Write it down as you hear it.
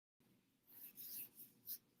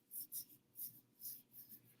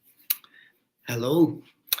Hello.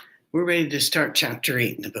 We're ready to start chapter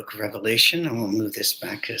 8 in the book of Revelation. I will move this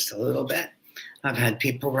back just a little bit. I've had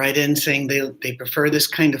people write in saying they prefer this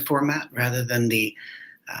kind of format rather than the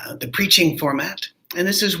preaching format. And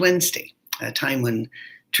this is Wednesday, a time when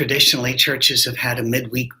traditionally churches have had a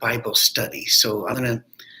midweek Bible study. So I'm going to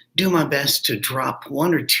do my best to drop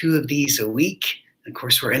one or two of these a week. Of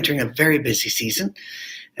course, we're entering a very busy season.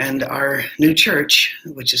 And our new church,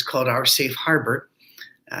 which is called Our Safe Harbor,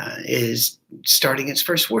 is starting its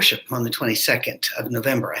first worship on the 22nd of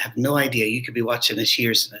November. I have no idea. You could be watching this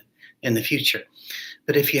years in the future.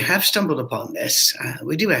 But if you have stumbled upon this,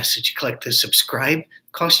 we do ask that you click the subscribe.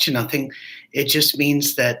 Cost you nothing. It just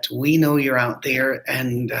means that we know you're out there,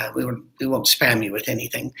 and we won't spam you with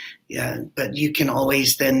anything. But you can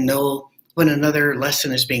always then know when another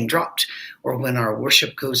lesson is being dropped or when our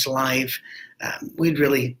worship goes live. We'd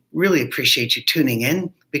really, really appreciate you tuning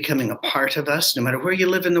in, becoming a part of us, no matter where you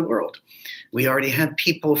live in the world. We already have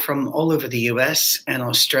people from all over the US and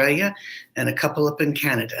Australia and a couple up in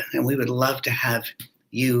Canada, and we would love to have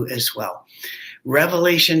you as well.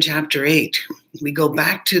 Revelation chapter 8, we go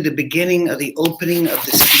back to the beginning of the opening of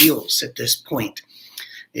the seals at this point.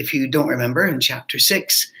 If you don't remember, in chapter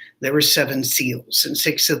 6, there were 7 seals, and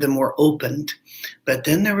 6 of them were opened. But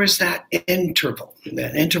then there was that interval,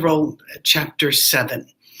 chapter 7.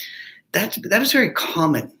 That was very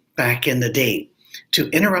common back in the day, to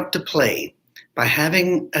interrupt a play by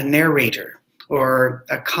having a narrator or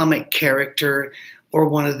a comic character or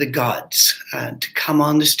one of the gods to come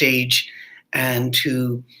on the stage and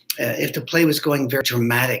to, if the play was going very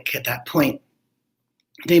dramatic at that point,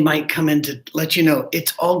 they might come in to let you know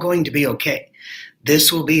it's all going to be okay.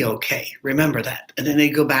 This will be okay. Remember that. And then they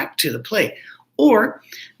go back to the play. Or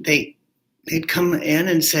they'd come in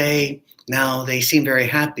and say, now they seem very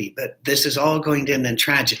happy, but this is all going to end in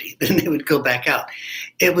tragedy. Then they would go back out.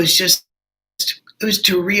 It was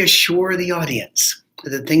to reassure the audience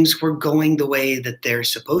that things were going the way that they're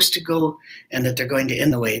supposed to go and that they're going to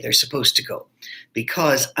end the way they're supposed to go.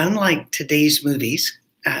 Because unlike today's movies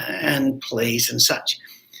and plays and such,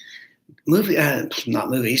 not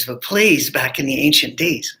movies, but plays back in the ancient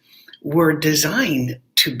days were designed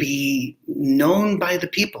to be known by the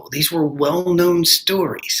people. These were well-known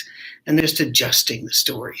stories, and they're just adjusting the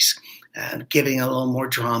stories, giving a little more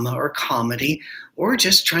drama or comedy, or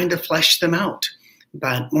just trying to flesh them out.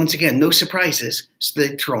 But once again, no surprises, so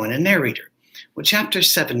they throw in a narrator. Well, chapter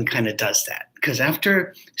 7 kind of does that, because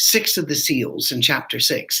after 6 of the seals in chapter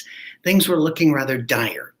 6, things were looking rather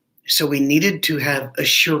dire. So we needed to have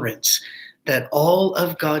assurance that all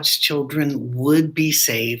of God's children would be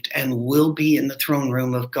saved and will be in the throne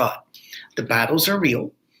room of God. The battles are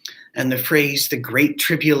real, and the phrase, the Great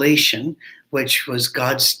Tribulation, which was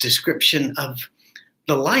God's description of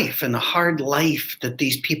the life and the hard life that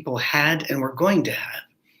these people had and were going to have,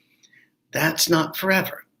 that's not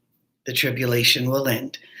forever. The tribulation will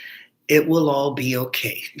end. It will all be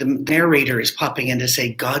okay. The narrator is popping in to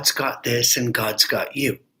say, God's got this and God's got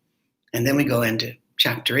you. And then we go into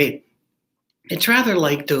chapter 8. It's rather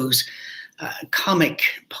like those comic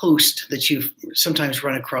posts that you sometimes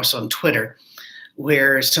run across on Twitter,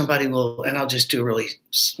 where somebody will, and I'll just do a really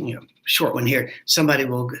short one here, somebody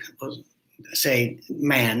will say,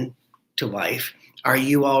 man to wife, are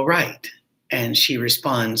you all right? And she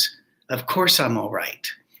responds, of course I'm all right.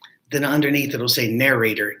 Then underneath it'll say,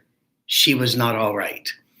 narrator, she was not all right.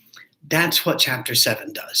 That's what chapter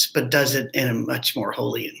 7 does, but does it in a much more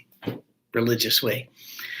holy and religious way.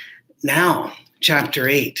 Now, chapter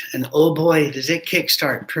 8, and oh boy, does it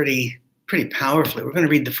kickstart pretty powerfully. We're going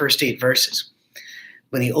to read the first 8 verses.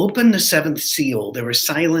 When he opened the 7th seal, there was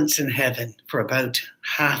silence in heaven for about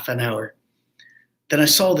half an hour. Then I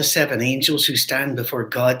saw the 7 angels who stand before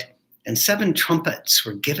God, and 7 trumpets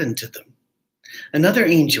were given to them. Another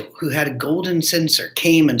angel who had a golden censer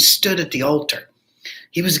came and stood at the altar.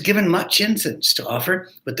 He was given much incense to offer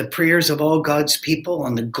with the prayers of all God's people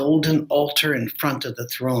on the golden altar in front of the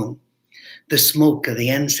throne. The smoke of the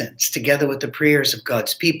incense, together with the prayers of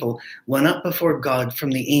God's people, went up before God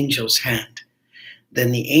from the angel's hand.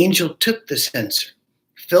 Then the angel took the censer,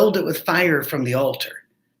 filled it with fire from the altar,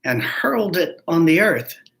 and hurled it on the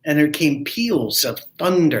earth. And there came peals of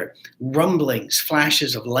thunder, rumblings,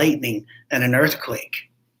 flashes of lightning, and an earthquake.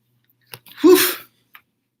 Whew!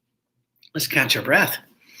 Let's catch our breath.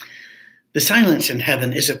 The silence in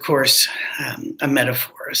heaven is, of course, a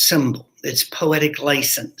metaphor, a symbol. It's poetic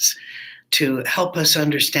license to help us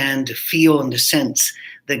understand, to feel, and to sense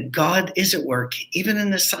that God is at work, even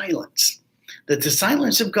in the silence. That the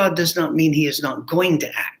silence of God does not mean he is not going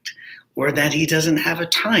to act, or that he doesn't have a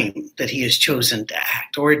time that he has chosen to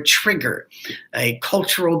act, or a trigger, a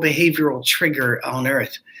cultural behavioral trigger on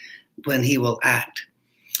earth when he will act.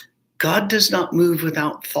 God does not move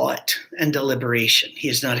without thought and deliberation. He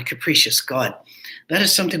is not a capricious God. That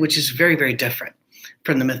is something which is very, very different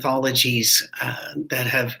from the mythologies that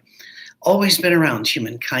have always been around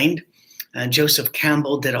humankind. Joseph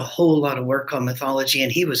Campbell did a whole lot of work on mythology,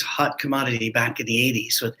 and he was hot commodity back in the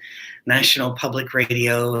 80s with National Public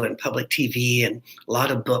Radio and Public TV and a lot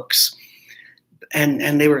of books.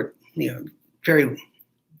 And they were, very,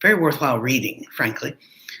 very worthwhile reading, frankly.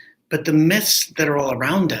 But the myths that are all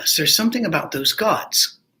around us, there's something about those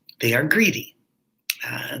gods. They are greedy.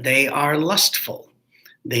 They are lustful.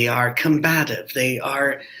 They are combative.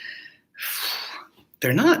 They're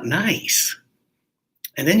not nice.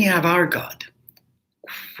 And then you have our God.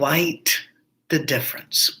 Quite the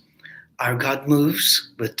difference. Our God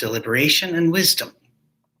moves with deliberation and wisdom.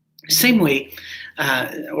 Same way,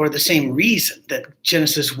 or the same reason that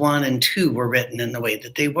Genesis 1 and 2 were written in the way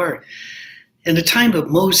that they were. In the time of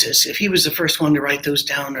Moses, if he was the first one to write those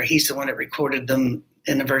down, or he's the one that recorded them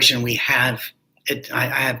in the version we have, I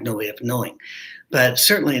have no way of knowing. But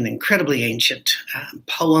certainly an incredibly ancient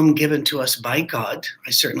poem given to us by God.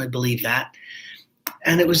 I certainly believe that.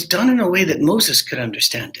 And it was done in a way that Moses could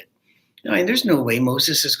understand it. There's no way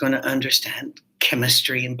Moses is going to understand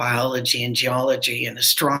chemistry and biology and geology and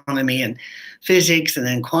astronomy and physics and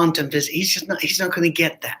then quantum physics. He's not going to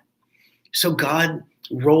get that. So God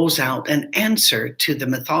rolls out an answer to the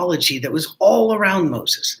mythology that was all around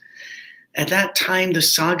Moses. At that time, the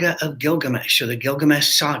saga of Gilgamesh, or the Gilgamesh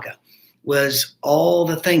saga, was all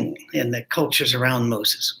the thing in the cultures around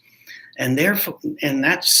Moses. And therefore, in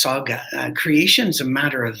that saga, creation is a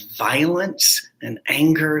matter of violence and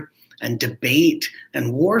anger and debate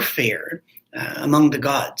and warfare among the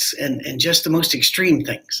gods, and just the most extreme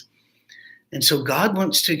things. And so God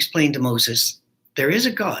wants to explain to Moses, there is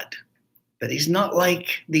a God, but he's not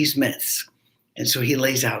like these myths. And so he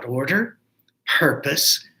lays out order,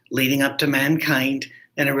 purpose, leading up to mankind,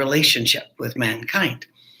 and a relationship with mankind.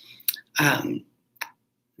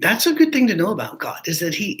 That's a good thing to know about God, is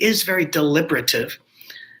that he is very deliberative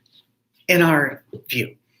in our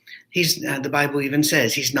view. The Bible even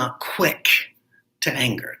says he's not quick to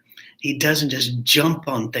anger. He doesn't just jump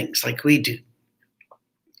on things like we do.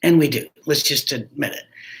 And we do. Let's just admit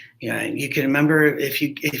it. You can remember, if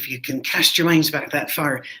you can cast your minds back that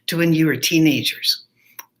far to when you were teenagers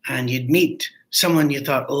and you'd meet someone you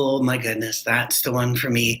thought, oh my goodness, that's the one for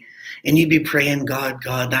me. And you'd be praying, God,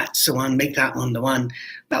 that's the one, make that one the one.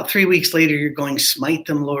 About 3 weeks later, you're going, smite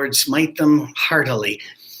them, Lord, smite them heartily.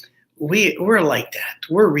 We're like that.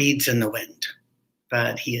 We're reeds in the wind,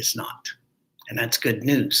 but he is not. And that's good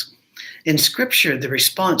news. In Scripture, the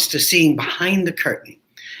response to seeing behind the curtain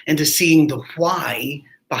and to seeing the why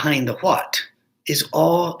behind the what is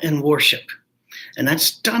awe and worship. And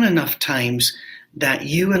that's done enough times that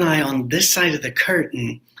you and I on this side of the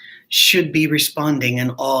curtain should be responding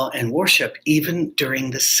in awe and worship, even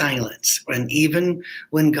during the silence, and even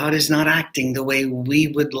when God is not acting the way we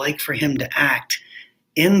would like for him to act,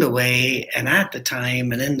 in the way and at the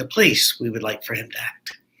time and in the place we would like for him to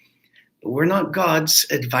act. But we're not God's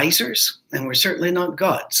advisors, and we're certainly not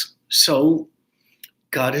God's. So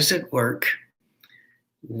God is at work.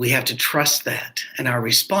 We have to trust that. And our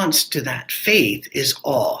response to that faith is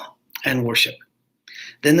awe and worship.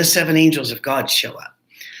 Then the 7 angels of God show up.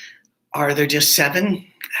 Are there just 7?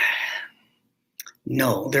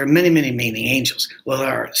 No, there are many, many, many angels. Well,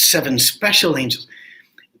 there are 7 special angels.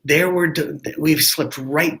 We've slipped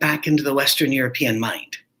right back into the Western European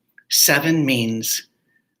mind. 7 means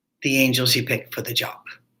the angels he picked for the job.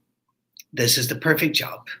 This is the perfect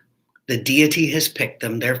job. The deity has picked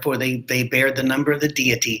them, therefore they bear the number of the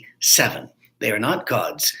deity, 7. They are not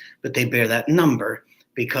gods, but they bear that number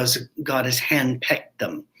because God has handpicked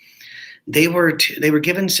them. They were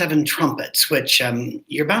given 7 trumpets, which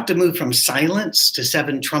you're about to move from silence to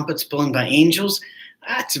 7 trumpets blown by angels.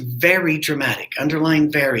 That's very dramatic.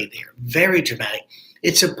 Underline very there. Very dramatic.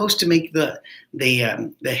 It's supposed to make the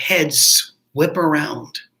heads whip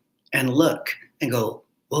around and look and go,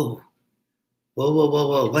 whoa, whoa, whoa, whoa,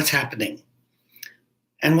 whoa, what's happening?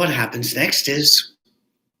 And what happens next is,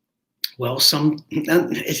 well,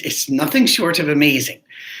 it's nothing short of amazing,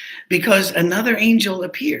 because another angel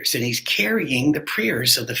appears and he's carrying the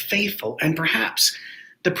prayers of the faithful and perhaps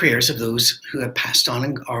the prayers of those who have passed on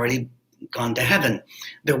and already gone to heaven.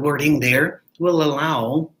 The wording there will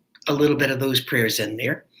allow a little bit of those prayers in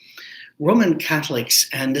there. Roman Catholics,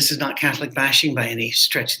 and this is not Catholic bashing by any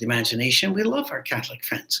stretch of the imagination, we love our Catholic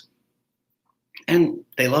friends. And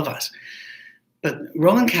they love us. But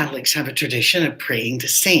Roman Catholics have a tradition of praying to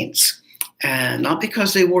saints, and not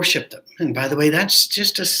because they worship them. And by the way, that's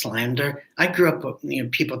just a slander. I grew up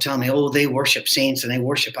with people telling me, oh, they worship saints and they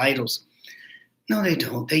worship idols. No, they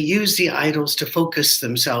don't. They use the idols to focus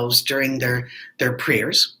themselves during their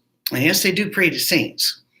prayers. And yes, they do pray to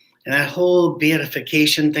saints. And that whole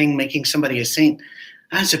beatification thing, making somebody a saint,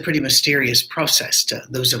 that's a pretty mysterious process to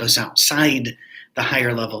those of us outside the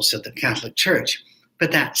higher levels of the Catholic Church.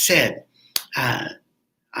 But that said,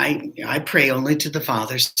 I pray only to the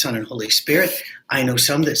Father, Son, and Holy Spirit. I know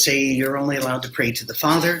some that say you're only allowed to pray to the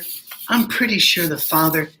Father. I'm pretty sure the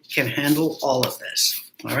Father can handle all of this.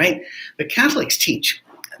 All right? But Catholics teach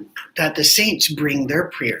that the saints bring their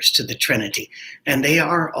prayers to the Trinity, and they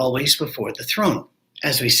are always before the throne.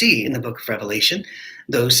 As we see in the book of Revelation,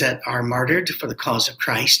 those that are martyred for the cause of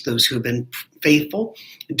Christ, those who have been faithful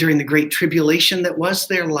during the great tribulation that was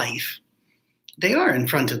their life, they are in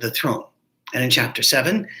front of the throne. And in chapter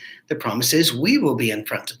 7, the promise is we will be in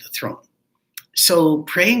front of the throne. So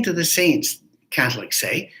praying to the saints, Catholics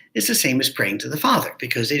say, is the same as praying to the Father,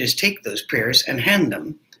 because they just take those prayers and hand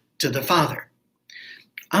them to the Father.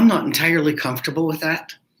 I'm not entirely comfortable with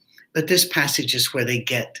that, but this passage is where they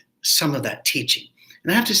get some of that teaching.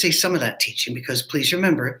 And I have to say some of that teaching because please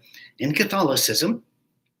remember, in Catholicism,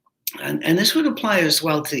 and this would apply as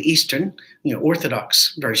well to Eastern,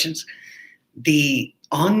 Orthodox versions, the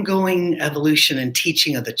ongoing evolution and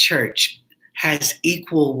teaching of the church has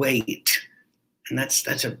equal weight. And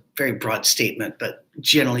that's a very broad statement, but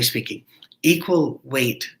generally speaking, equal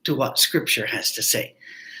weight to what Scripture has to say.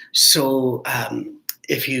 So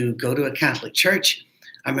if you go to a Catholic church,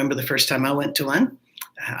 I remember the first time I went to one,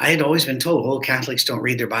 I had always been told, Catholics don't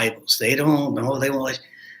read their Bibles. They don't know, they won't.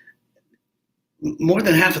 More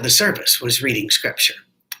than half of the service was reading Scripture.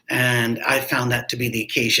 And I found that to be the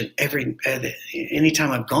occasion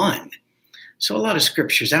anytime I've gone. So a lot of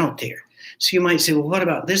Scripture's out there. So you might say, well, what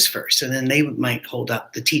about this verse? And then they might hold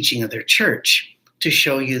up the teaching of their church to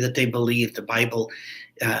show you that they believe the Bible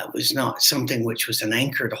was not something which was an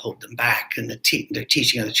anchor to hold them back, and the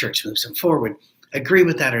teaching of the church moves them forward. Agree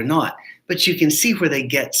with that or not, but you can see where they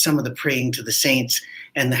get some of the praying to the saints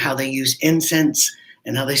and how they use incense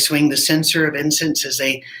and how they swing the censer of incense as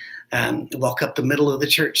they walk up the middle of the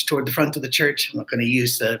church toward the front of the church. I'm not going to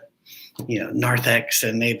use the narthex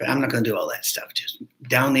and I'm not going to do all that stuff. Just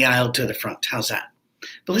down the aisle to the front. How's that?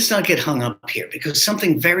 But let's not get hung up here because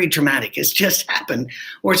something very dramatic has just happened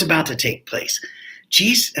or it's about to take place.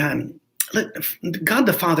 God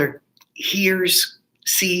the Father hears,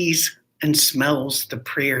 sees, and smells the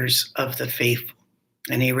prayers of the faithful.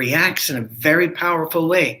 And he reacts in a very powerful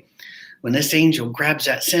way. When this angel grabs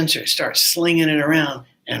that censer, starts slinging it around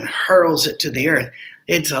and hurls it to the earth,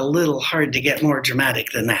 it's a little hard to get more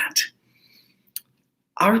dramatic than that.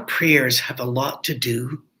 Our prayers have a lot to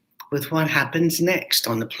do with what happens next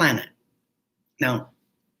on the planet. Now,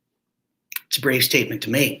 it's a brave statement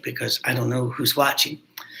to make because I don't know who's watching.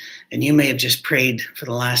 And you may have just prayed for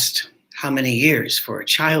the last how many years for a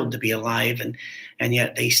child to be alive and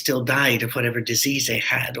yet they still died of whatever disease they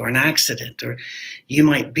had or an accident. Or you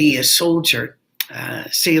might be a soldier,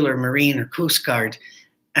 sailor, Marine, or Coast Guard,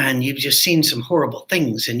 and you've just seen some horrible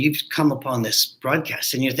things and you've come upon this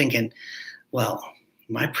broadcast and you're thinking, well,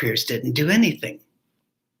 my prayers didn't do anything.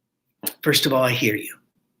 First of all, I hear you.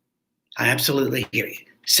 I absolutely hear you.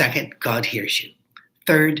 Second, God hears you.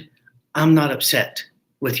 Third, I'm not upset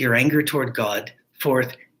with your anger toward God.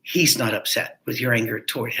 Fourth, he's not upset with your anger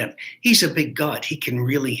toward him. He's a big God. He can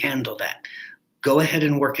really handle that. Go ahead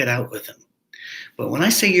and work it out with him. But when I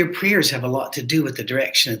say your prayers have a lot to do with the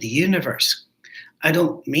direction of the universe, I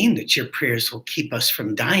don't mean that your prayers will keep us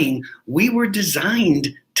from dying. We were designed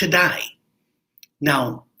to die.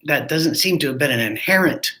 Now, that doesn't seem to have been an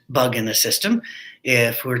inherent bug in the system.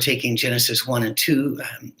 If we're taking Genesis 1 and 2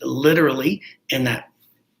 literally in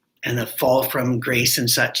the fall from grace and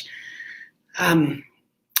such.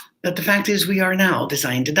 But the fact is we are now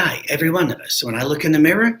designed to die, every one of us. So when I look in the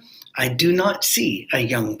mirror, I do not see a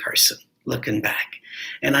young person looking back.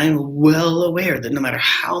 And I'm well aware that no matter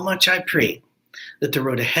how much I pray, that the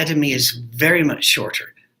road ahead of me is very much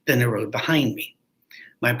shorter than the road behind me.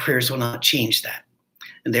 My prayers will not change that.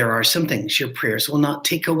 And there are some things your prayers will not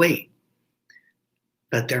take away.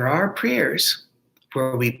 But there are prayers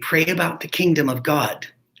where we pray about the kingdom of God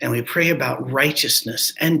and we pray about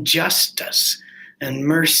righteousness and justice and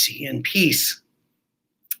mercy and peace.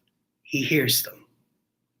 He hears them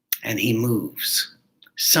and he moves.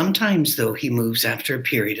 Sometimes, though, he moves after a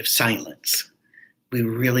period of silence. We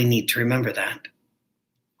really need to remember that.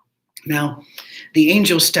 Now, the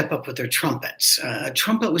angels step up with their trumpets. A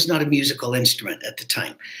trumpet was not a musical instrument at the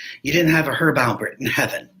time. You didn't have a Herb Albert in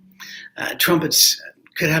heaven. Trumpets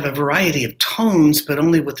could have a variety of tones, but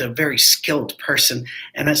only with a very skilled person,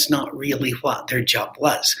 and that's not really what their job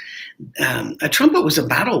was. A trumpet was a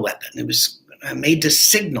battle weapon. It was made to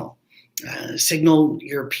signal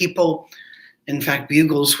your people. In fact,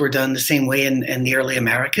 bugles were done the same way in the early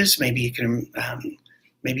Americas. Maybe you can,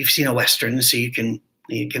 maybe you've seen a Western, so you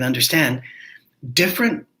can understand.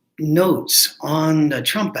 Different notes on the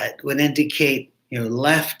trumpet would indicate,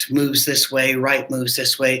 left moves this way, right moves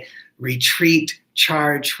this way, retreat,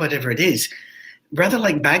 charge, whatever it is. Rather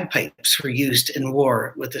like bagpipes were used in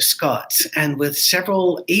war with the Scots and with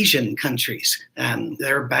several Asian countries.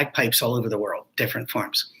 There are bagpipes all over the world, different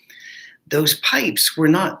forms. Those pipes were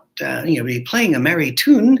not, be playing a merry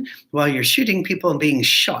tune while you're shooting people and being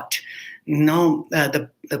shot. No, the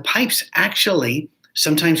pipes actually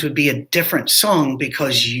sometimes would be a different song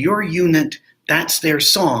because your unit, that's their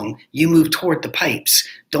song. You move toward the pipes.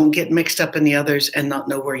 Don't get mixed up in the others and not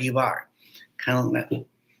know where you are. Kind of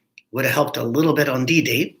would have helped a little bit on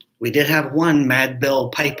D-Day. We did have one Mad Bill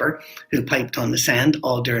piper who piped on the sand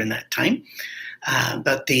all during that time.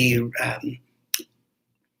 But you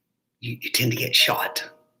tend to get shot.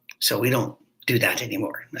 So we don't do that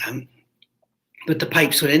anymore. But the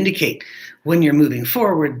pipes would indicate when you're moving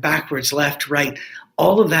forward, backwards, left, right.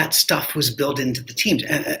 All of that stuff was built into the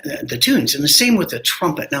tunes, and the same with a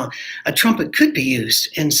trumpet. Now, a trumpet could be used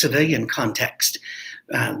in civilian context,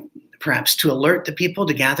 perhaps to alert the people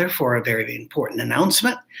to gather for a very important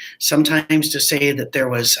announcement, sometimes to say that there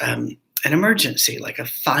was an emergency, like a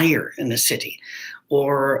fire in the city,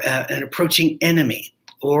 or an approaching enemy,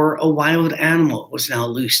 or a wild animal was now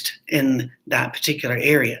loosed in that particular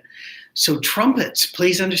area. So trumpets,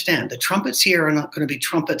 please understand, the trumpets here are not going to be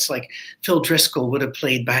trumpets like Phil Driscoll would have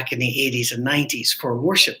played back in the 80s and 90s for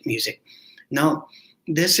worship music. No,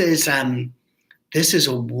 this is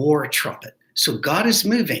a war trumpet. So God is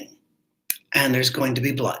moving, and there's going to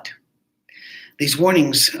be blood. These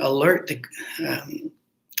warnings alert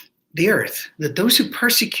the earth that those who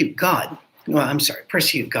persecute God's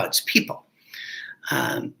people,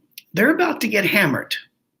 they're about to get hammered.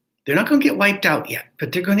 They're not going to get wiped out yet,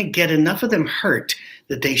 but they're going to get enough of them hurt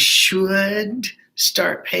that they should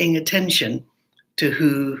start paying attention to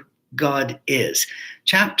who God is.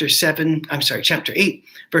 Chapter 8,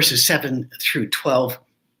 verses 7 through 12.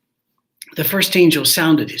 The first angel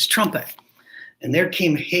sounded his trumpet, and there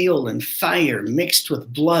came hail and fire mixed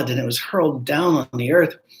with blood, and it was hurled down on the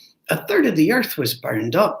earth. A third of the earth was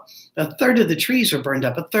burned up. A third of the trees were burned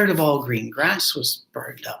up. A third of all green grass was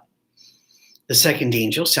burned up. The second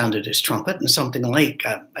angel sounded his trumpet, and something like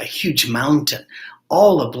a huge mountain,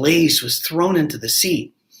 all ablaze, was thrown into the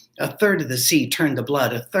sea. A third of the sea turned to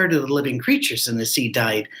blood. A third of the living creatures in the sea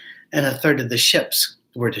died, and a third of the ships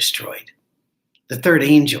were destroyed. The third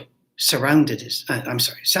angel sounded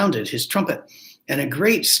his trumpet, and a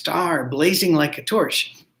great star, blazing like a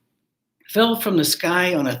torch, fell from the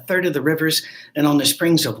sky on a third of the rivers and on the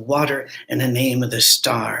springs of water, and the name of the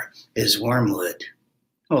star is Wormwood.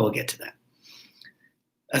 Oh, we'll get to that.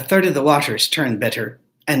 A third of the waters turned bitter,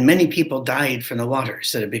 and many people died from the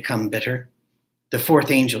waters that had become bitter. The fourth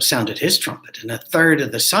angel sounded his trumpet, and a third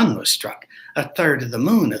of the sun was struck, a third of the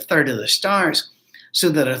moon, a third of the stars, so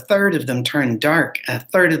that a third of them turned dark, a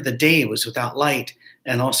third of the day was without light,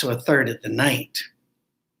 and also a third of the night.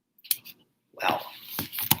 Well,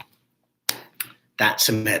 that's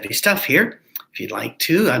some heavy stuff here. If you'd like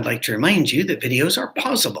to, I'd like to remind you that videos are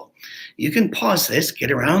pausable. You can pause this,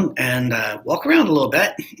 get around, and walk around a little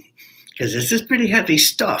bit, because this is pretty heavy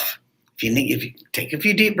stuff. If you take a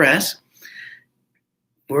few deep breaths,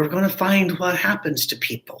 we're going to find what happens to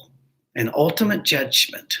people. And ultimate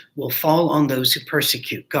judgment will fall on those who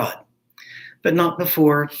persecute God, but not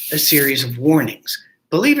before a series of warnings.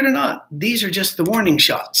 Believe it or not, these are just the warning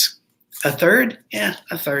shots. A third? Yeah,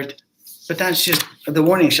 a third. But that's just the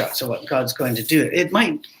warning shots of what God's going to do. It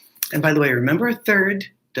might, and by the way, remember, a third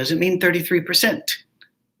doesn't mean 33%,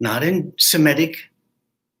 not in Semitic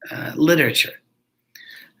literature.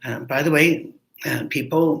 By the way,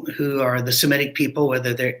 people who are the Semitic people,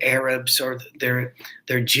 whether they're Arabs or they're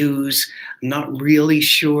Jews, I'm not really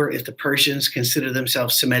sure if the Persians consider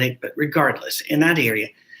themselves Semitic, but regardless, in that area,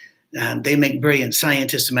 they make brilliant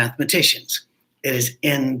scientists and mathematicians. It is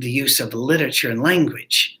in the use of literature and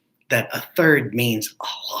language that a third means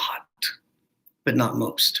a lot, but not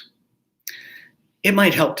most. It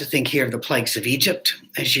might help to think here of the plagues of Egypt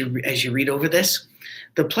as you read over this.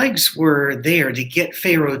 The plagues were there to get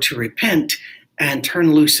Pharaoh to repent and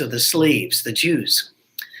turn loose of the slaves, the Jews.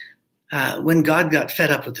 When God got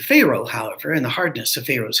fed up with the Pharaoh, however, and the hardness of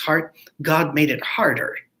Pharaoh's heart, God made it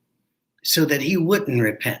harder so that he wouldn't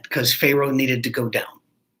repent because Pharaoh needed to go down.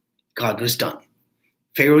 God was done.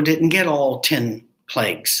 Pharaoh didn't get all 10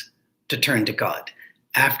 plagues to turn to God.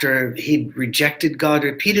 After he rejected God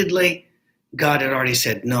repeatedly, God had already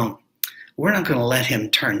said, no, we're not going to let him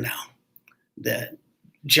turn now. The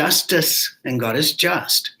justice, and God is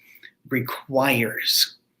just,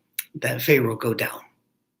 requires that Pharaoh go down.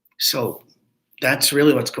 So that's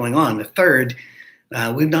really what's going on. The third,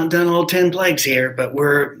 we've not done all 10 plagues here, but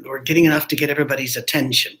we're getting enough to get everybody's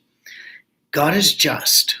attention. God is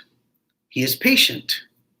just. He is patient,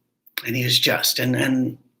 and he is just.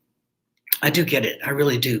 And I do get it. I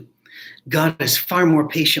really do. God is far more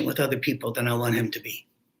patient with other people than I want him to be.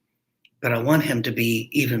 But I want him to be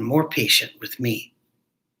even more patient with me.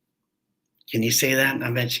 Can you say that?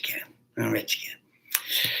 I bet you can. I bet you can.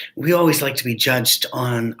 We always like to be judged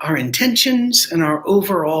on our intentions and our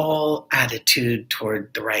overall attitude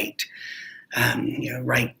toward the right,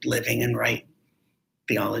 right living and right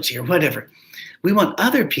theology or whatever. We want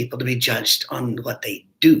other people to be judged on what they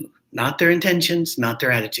do, not their intentions, not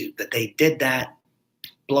their attitude, but they did that,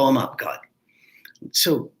 blow them up, God.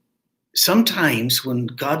 So sometimes when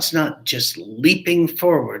God's not just leaping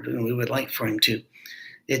forward, and we would like for him to,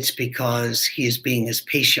 it's because he is being as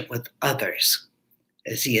patient with others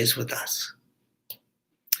as he is with us.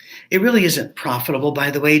 It really isn't profitable, by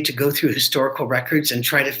the way, to go through historical records and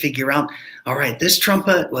try to figure out, all right, this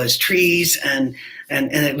trumpet was trees and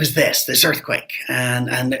it was this earthquake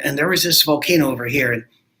and there was this volcano over here. And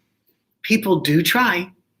people do try,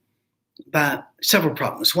 but several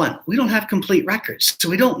problems. One, we don't have complete records, so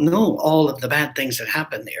we don't know all of the bad things that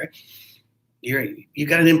happened there. You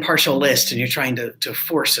got an impartial list and you're trying to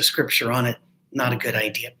force a scripture on it. Not a good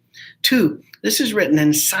idea. Two, this is written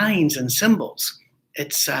in signs and symbols.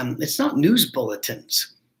 It's not news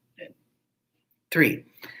bulletins. Three,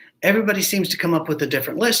 everybody seems to come up with a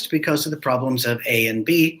different list because of the problems of A and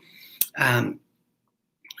B.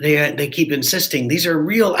 They keep insisting these are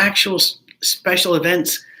real, actual, special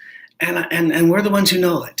events, and we're the ones who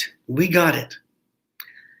know it. We got it.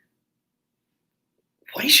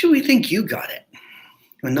 Why should we think you got it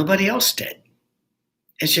when nobody else did?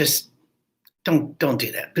 It's just, don't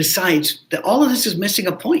do that. Besides, all of this is missing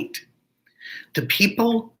a point. The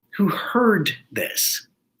people who heard this,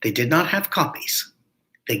 they did not have copies.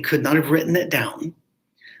 They could not have written it down.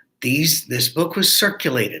 This book was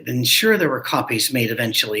circulated, and sure, there were copies made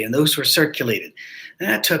eventually, and those were circulated. And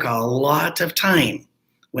that took a lot of time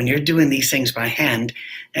when you're doing these things by hand,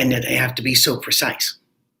 and they have to be so precise.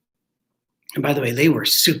 And by the way, they were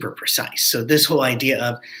super precise. So this whole idea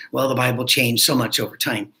of, well, the Bible changed so much over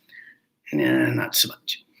time, not so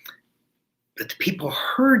much. But the people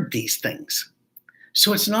heard these things.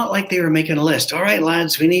 So it's not like they were making a list. All right,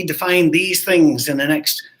 lads, we need to find these things in the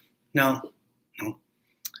next. No.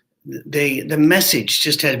 The message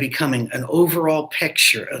just had to be becoming an overall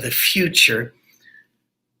picture of the future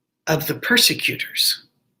of the persecutors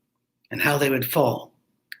and how they would fall.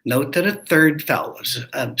 Note that a third fell,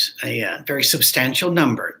 a very substantial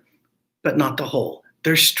number, but not the whole.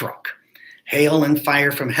 They're struck. Hail and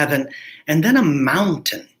fire from heaven, and then a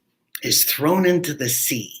mountain is thrown into the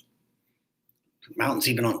sea. The mountain's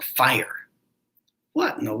even on fire.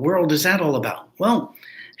 What in the world is that all about? Well,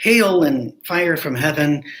 hail and fire from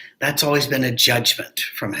heaven, that's always been a judgment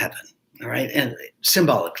from heaven, all right? And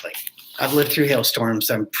symbolically, I've lived through hailstorms.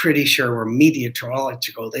 I'm pretty sure were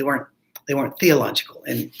meteorological. They weren't theological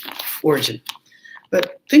in origin.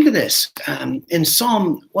 But think of this. In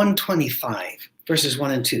Psalm 125, verses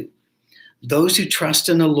 1 and 2, those who trust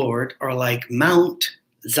in the Lord are like Mount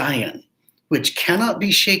Zion, which cannot be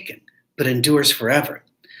shaken, but endures forever.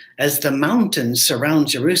 As the mountains surround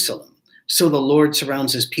Jerusalem, so the Lord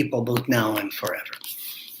surrounds his people both now and forever.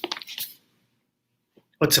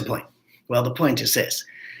 What's the point? Well, the point is this.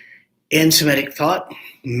 In Semitic thought,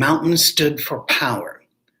 mountains stood for power,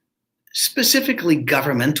 specifically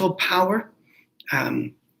governmental power.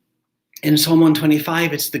 In Psalm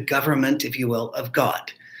 125, it's the government, if you will, of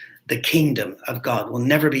God. The kingdom of God will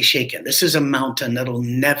never be shaken. This is a mountain that will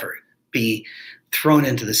never be thrown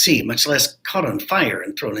into the sea, much less caught on fire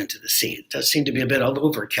and thrown into the sea. It does seem to be a bit of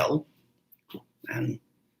overkill, and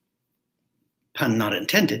pun not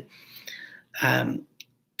intended.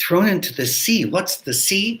 Thrown into the sea. What's the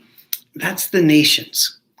sea? That's the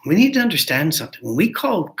nations. We need to understand something. When we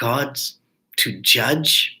call God to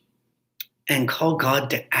judge and call God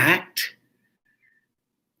to act,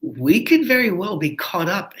 we could very well be caught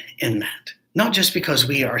up in that. Not just because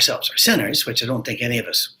we ourselves are sinners, which I don't think any of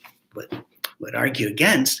us would argue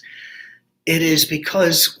against. It is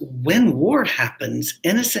because when war happens,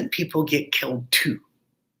 innocent people get killed too.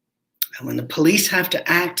 And when the police have to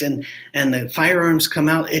act and the firearms come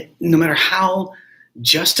out, no matter how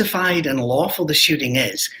justified and lawful the shooting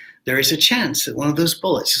is, there is a chance that one of those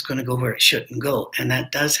bullets is going to go where it shouldn't go. And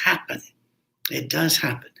that does happen. It does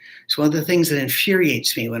happen. It's one of the things that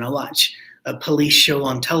infuriates me when I watch a police show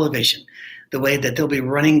on television, the way that they'll be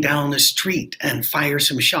running down the street and fire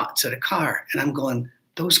some shots at a car. And I'm going,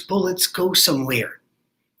 those bullets go somewhere.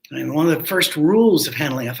 And one of the first rules of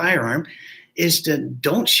handling a firearm is to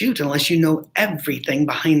don't shoot unless you know everything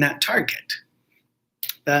behind that target.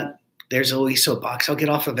 But there's a wee soapbox. I'll get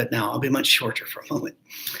off of it now. I'll be much shorter for a moment.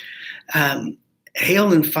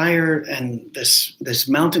 Hail and fire and this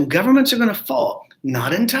mountain, governments are going to fall.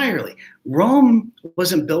 Not entirely. Rome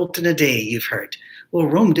wasn't built in a day, you've heard. Well,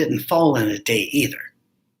 Rome didn't fall in a day either.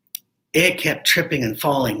 It kept tripping and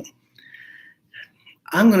falling.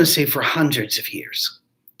 I'm going to say for hundreds of years.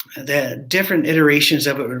 The different iterations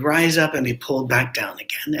of it would rise up and be pulled back down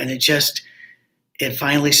again. And it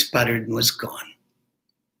finally sputtered and was gone.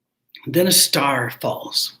 Then a star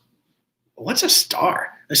falls. What's a star?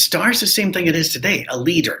 A star is the same thing it is today, a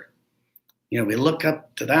leader. We look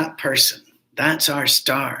up to that person. That's our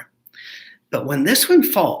star. But when this one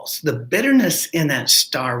falls, the bitterness in that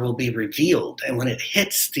star will be revealed. And when it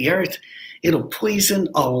hits the earth, it'll poison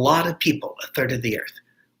a lot of people, a third of the earth.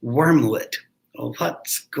 Wormwood. Well,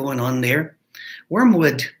 what's going on there?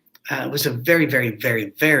 Wormwood was a very, very, very,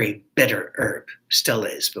 very bitter herb. Still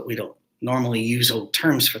is, but we don't normally use old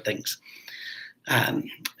terms for things. Of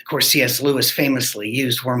course, C.S. Lewis famously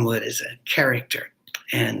used wormwood as a character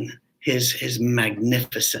in his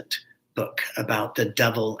magnificent book about the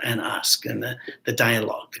devil and us and the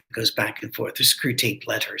dialogue that goes back and forth, the Screwtape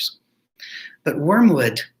letters. But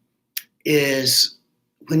wormwood is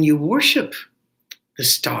when you worship the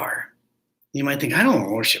star. You might think, I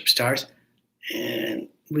don't worship stars. And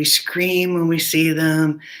we scream when we see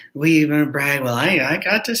them. We even brag, well, I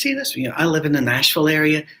got to see this. I live in the Nashville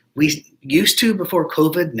area. We used to before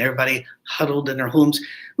COVID and everybody huddled in their homes.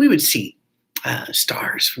 We would see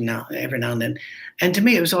stars from every now and then. And to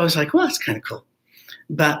me, it was always like, well, that's kind of cool.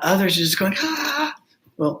 But others are just going, ah.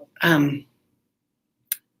 Well, the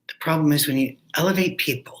problem is when you elevate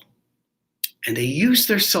people and they use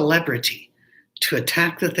their celebrity to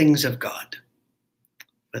attack the things of God,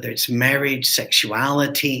 whether it's marriage,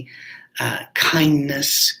 sexuality,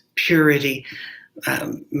 kindness, purity,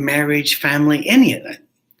 marriage, family, any of that.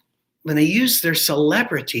 When they use their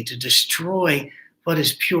celebrity to destroy what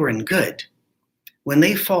is pure and good, when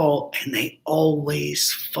they fall, and they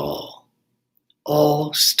always fall,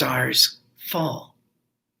 all stars fall.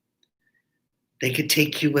 They could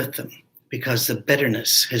take you with them because the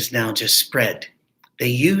bitterness has now just spread. They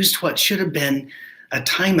used what should have been a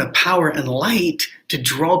time of power and light to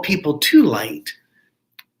draw people to light.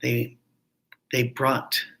 They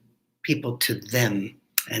brought people to them,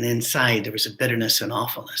 and inside there was a bitterness and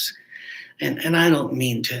awfulness. And I don't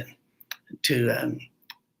mean to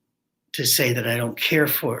say that I don't care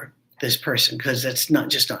for this person, because that's not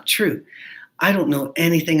true. I don't know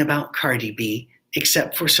anything about Cardi B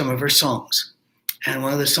except for some of her songs. And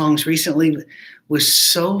one of the songs recently was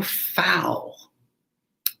so foul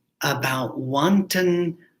about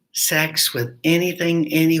wanton sex with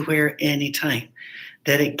anything, anywhere, anytime,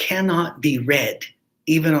 that it cannot be read,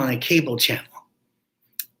 even on a cable channel.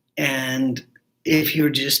 And if you were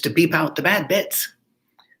just to beep out the bad bits,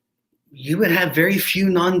 you would have very few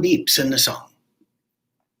non-beeps in the song.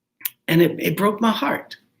 And it broke my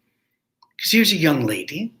heart. Because here's a young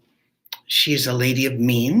lady. She's a lady of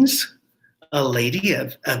means, a lady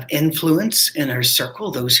of influence in her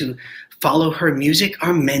circle. Those who follow her music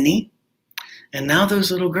are many. And now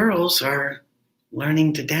those little girls are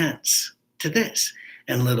learning to dance to this.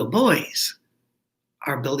 And little boys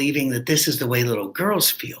are believing that this is the way little girls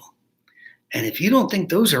feel. And if you don't think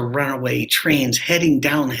those are runaway trains heading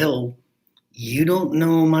downhill, you don't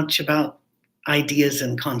know much about ideas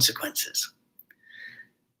and consequences.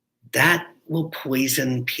 That will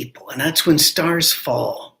poison people. And that's when stars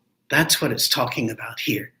fall. That's what it's talking about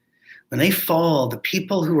here. When they fall, the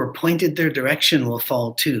people who are pointed their direction will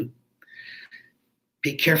fall too.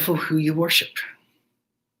 Be careful who you worship.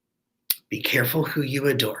 Be careful who you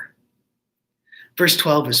adore. Verse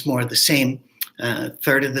 12 is more of the same. A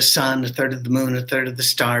third of the sun, a third of the moon, a third of the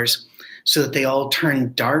stars, so that they all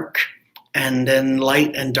turned dark, and then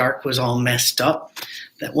light and dark was all messed up.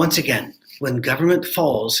 That once again, when government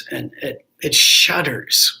falls, and it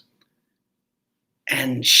shudders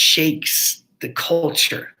and shakes the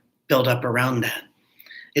culture built up around that.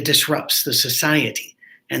 It disrupts the society.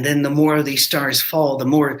 And then the more these stars fall, the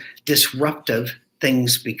more disruptive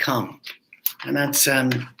things become. And that's,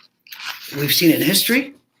 we've seen it in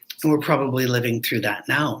history, and we're probably living through that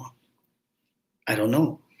now. I don't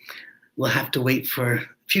know. We'll have to wait for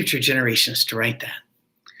future generations to write that.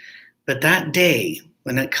 But that day,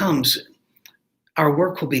 when it comes, our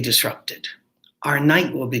work will be disrupted. Our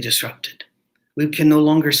night will be disrupted. We can no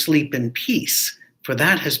longer sleep in peace, for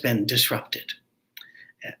that has been disrupted.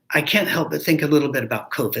 I can't help but think a little bit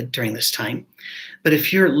about COVID during this time. But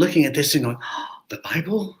if you're looking at this and going, oh, the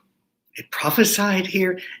Bible, it prophesied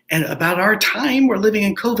here, and about our time, we're living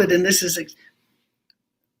in COVID, and this is,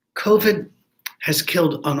 COVID has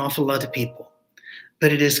killed an awful lot of people,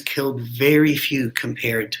 but it has killed very few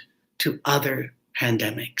compared to other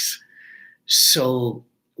pandemics. So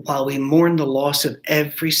while we mourn the loss of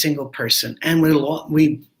every single person, and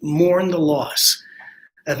we mourn the loss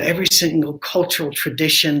of every single cultural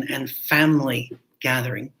tradition and family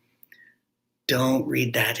gathering, don't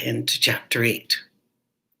read that into chapter 8.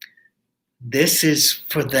 This is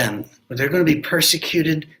for them. They're going to be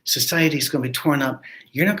persecuted. Society is going to be torn up.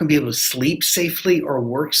 You're not going to be able to sleep safely or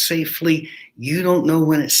work safely. You don't know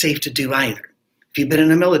when it's safe to do either. If you've been in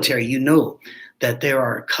the military, you know that there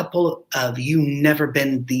are a couple of you never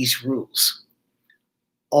bend these rules.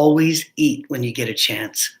 Always eat when you get a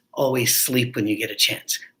chance. Always sleep when you get a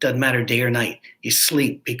chance. Doesn't matter day or night. You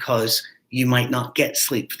sleep because you might not get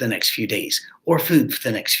sleep for the next few days or food for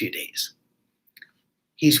the next few days.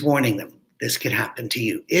 He's warning them. This could happen to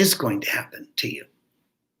you, is going to happen to you.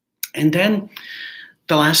 And then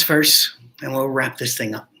the last verse, and we'll wrap this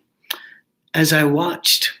thing up. As I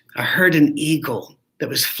watched, I heard an eagle that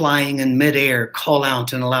was flying in midair call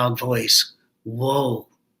out in a loud voice, woe,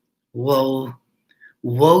 woe,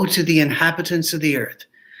 woe to the inhabitants of the earth,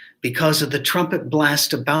 because of the trumpet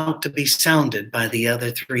blast about to be sounded by the other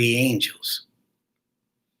three angels.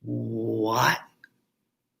 What?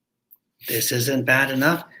 This isn't bad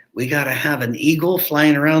enough? We got to have an eagle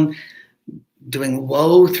flying around doing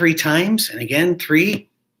woe 3 times, and again 3.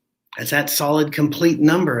 That's that solid, complete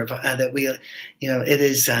number of that we, it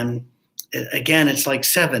is. Again, it's like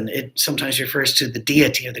 7. It sometimes refers to the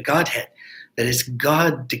deity or the Godhead. That is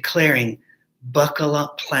God declaring, "Buckle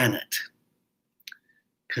up, planet."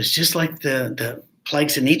 Because just like the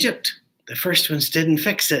plagues in Egypt, the first ones didn't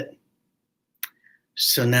fix it.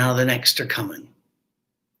 So now the next are coming.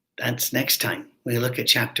 That's next time we look at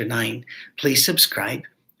chapter 9. Please subscribe,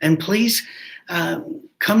 and please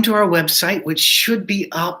come to our website, which should be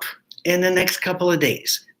up in the next couple of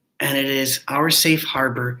days. And it is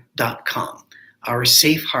oursafeharbor.com.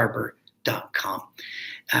 Oursafeharbor.com.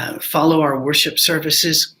 Follow our worship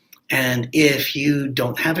services. And if you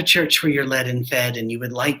don't have a church where you're led and fed and you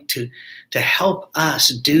would like to help us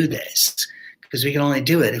do this, because we can only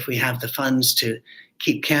do it if we have the funds to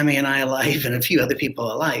keep Cammie and I alive and a few other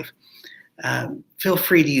people alive, feel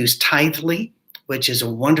free to use Tithely, which is a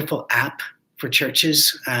wonderful app for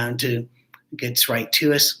churches to get right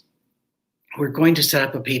to us. We're going to set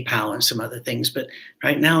up a PayPal and some other things, but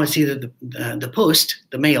right now it's either the post,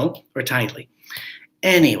 the mail, or Tithely.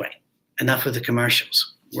 Anyway, enough of the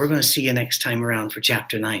commercials. We're going to see you next time around for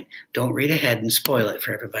chapter 9. Don't read ahead and spoil it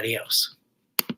for everybody else.